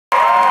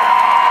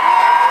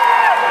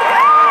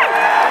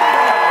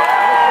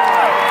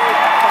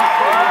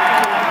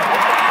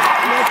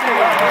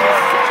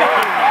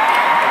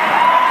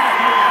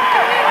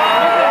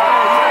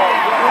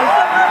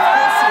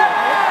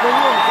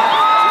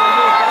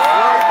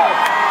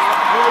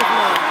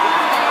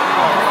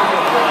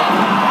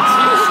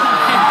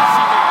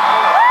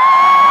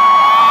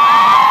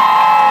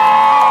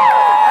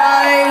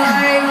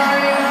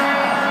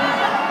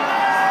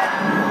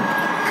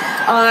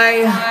I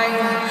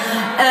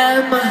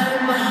am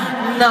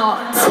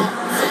not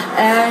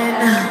an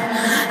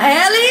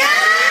alien.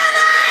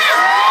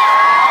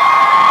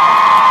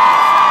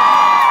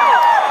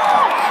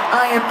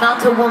 I am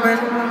not a woman.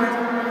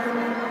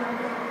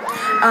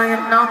 I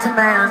am not a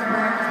man.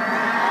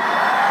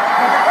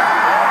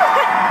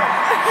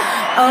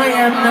 I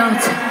am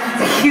not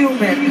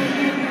human.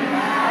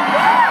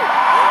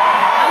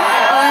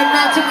 I am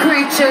not a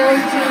creature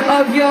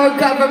of your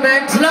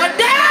government,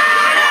 London!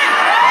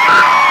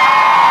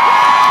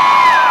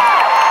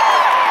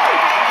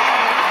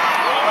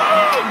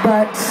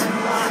 But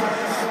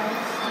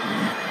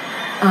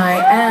I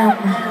am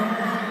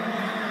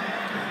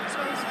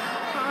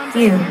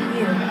you.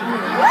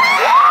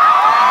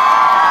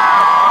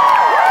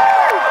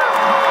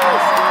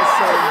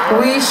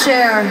 We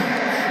share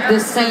the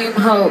same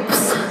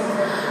hopes.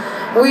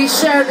 We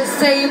share the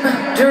same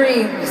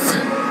dreams.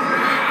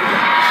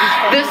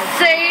 The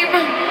same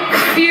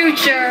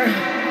future,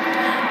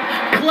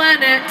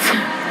 planet,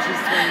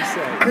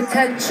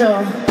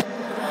 potential.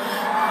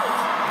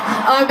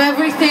 I'm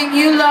everything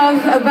you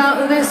love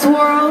about this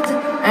world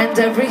and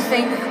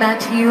everything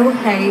that you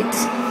hate.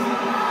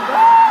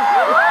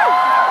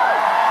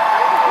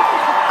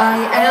 I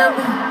am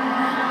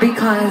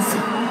because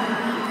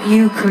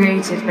you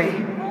created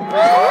me.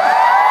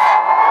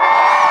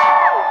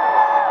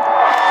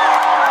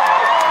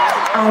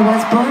 I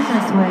was born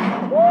this way.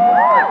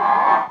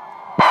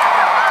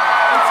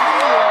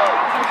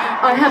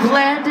 I have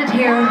landed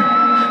here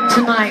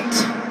tonight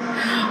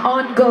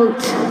on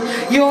GOAT,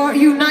 your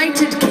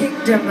United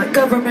Kingdom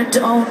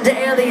government-owned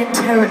alien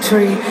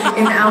territory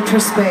in outer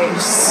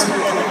space. I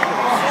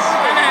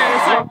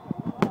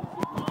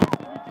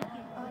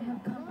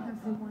have come here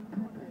for one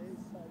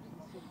purpose: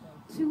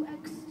 to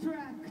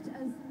extract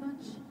as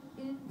much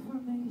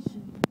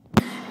information,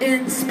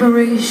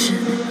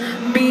 inspiration,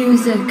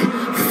 music,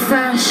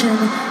 fashion,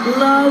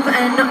 love,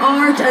 and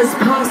art as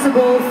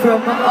possible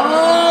from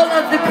all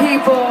of the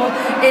people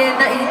in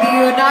the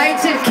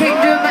United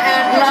Kingdom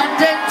and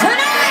London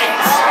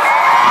tonight!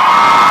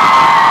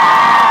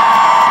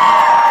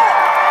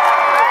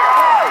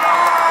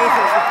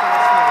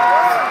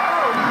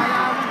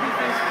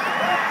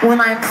 When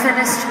I'm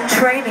finished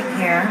training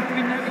here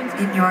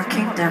in your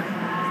kingdom,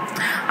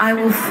 I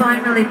will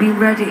finally be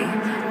ready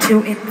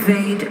to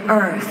invade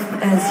Earth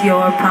as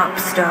your pop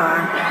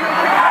star.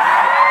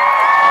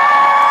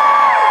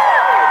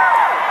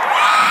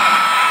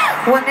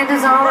 When it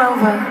is all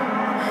over,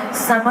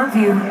 some of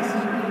you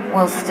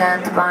will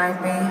stand by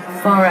me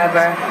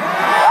forever.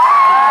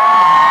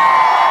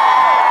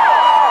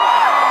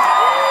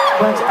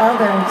 But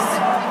others,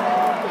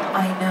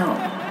 I know,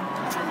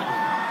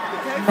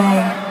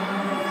 may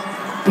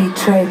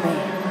betray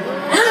me.